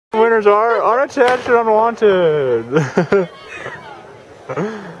Runners are unattached and unwanted.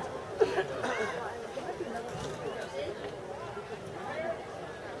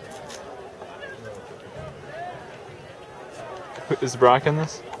 Is Brock in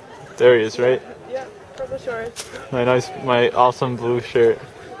this? There he is, right? Yep, purple shorts. My awesome blue shirt.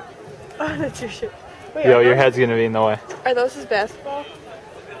 Oh, that's your shirt. Wait, Yo, your head's gonna be in the way. Are those his basketball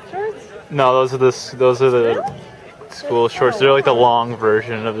shorts? No, those are the school shorts. They're like the long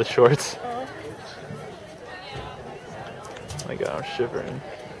version of the shorts. Oh my god, I'm shivering.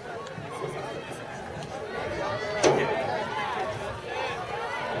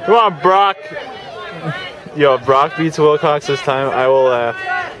 Come on, Brock. Yo, if Brock beats Wilcox this time, I will laugh.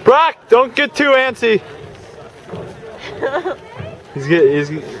 Brock, don't get too antsy. he's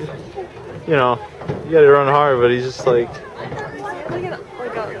you know, you gotta run hard, but he's just like. Like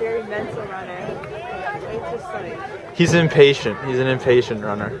a very mental runner. It's just like. He's impatient. He's an impatient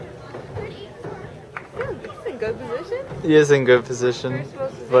runner. He's in good position. He is in good position,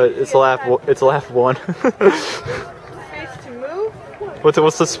 but it's lap 1. Space to move.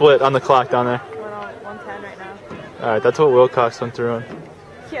 What's the split on the clock down there? 110 right now. All right, that's what Wilcox went through in.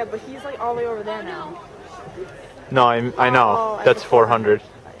 Yeah, but he's like all the way over there now. No, I know. Oh, That's 400.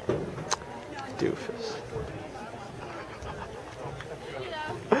 Doofus.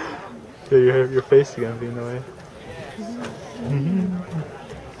 Yeah, your face is gonna be in the way.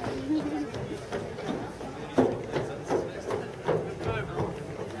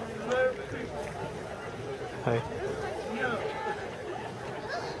 Hi.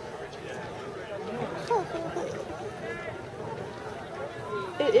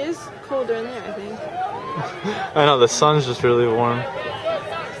 It is colder in there, I think. I know, the sun's just really warm.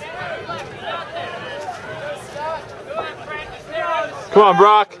 Come on,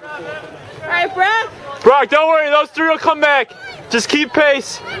 Brock. All right, Brock. Brock, don't worry, those three will come back. Just keep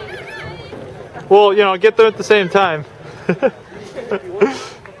pace. Well, you know, get them at the same time.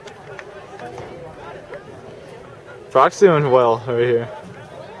 Brock's doing well over here.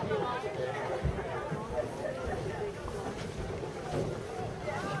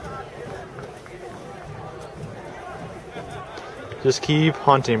 Just keep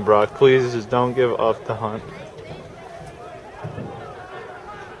hunting, Brock. Please, just don't give up the hunt.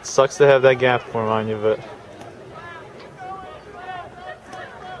 It sucks to have that gap form on you, but...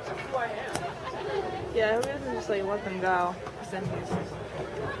 Yeah, who doesn't just like let them go?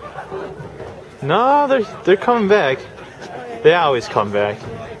 No, they're coming back. They always come back.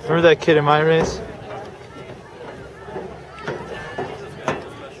 Remember that kid in my race?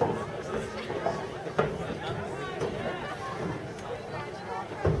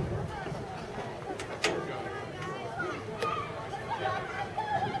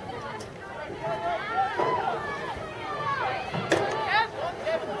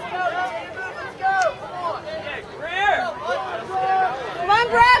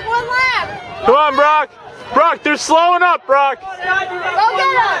 Come on, Brock! Brock, they're slowing up, Brock! Go get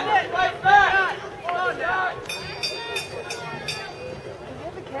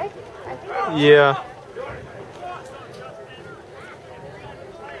him! Yeah.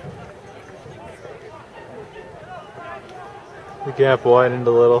 The gap widened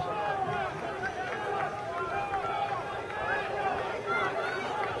a little.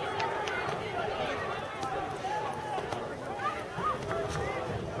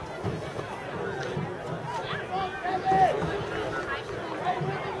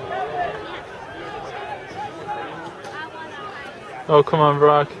 Oh, come on,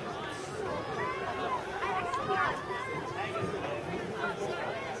 Brock.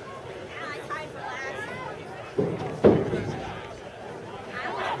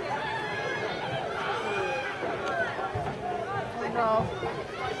 No.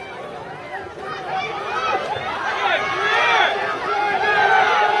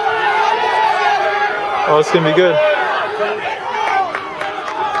 Oh, it's gonna be good.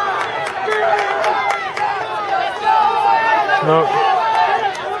 Nope.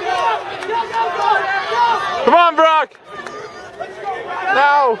 Come on, Brock!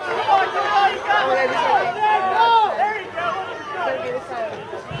 No!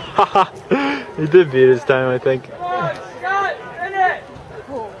 Haha, he did beat his time, I think.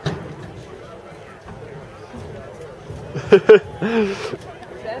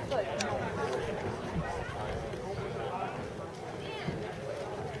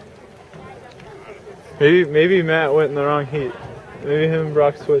 Maybe Matt went in the wrong heat. Maybe him and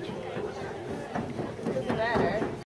Brock switched.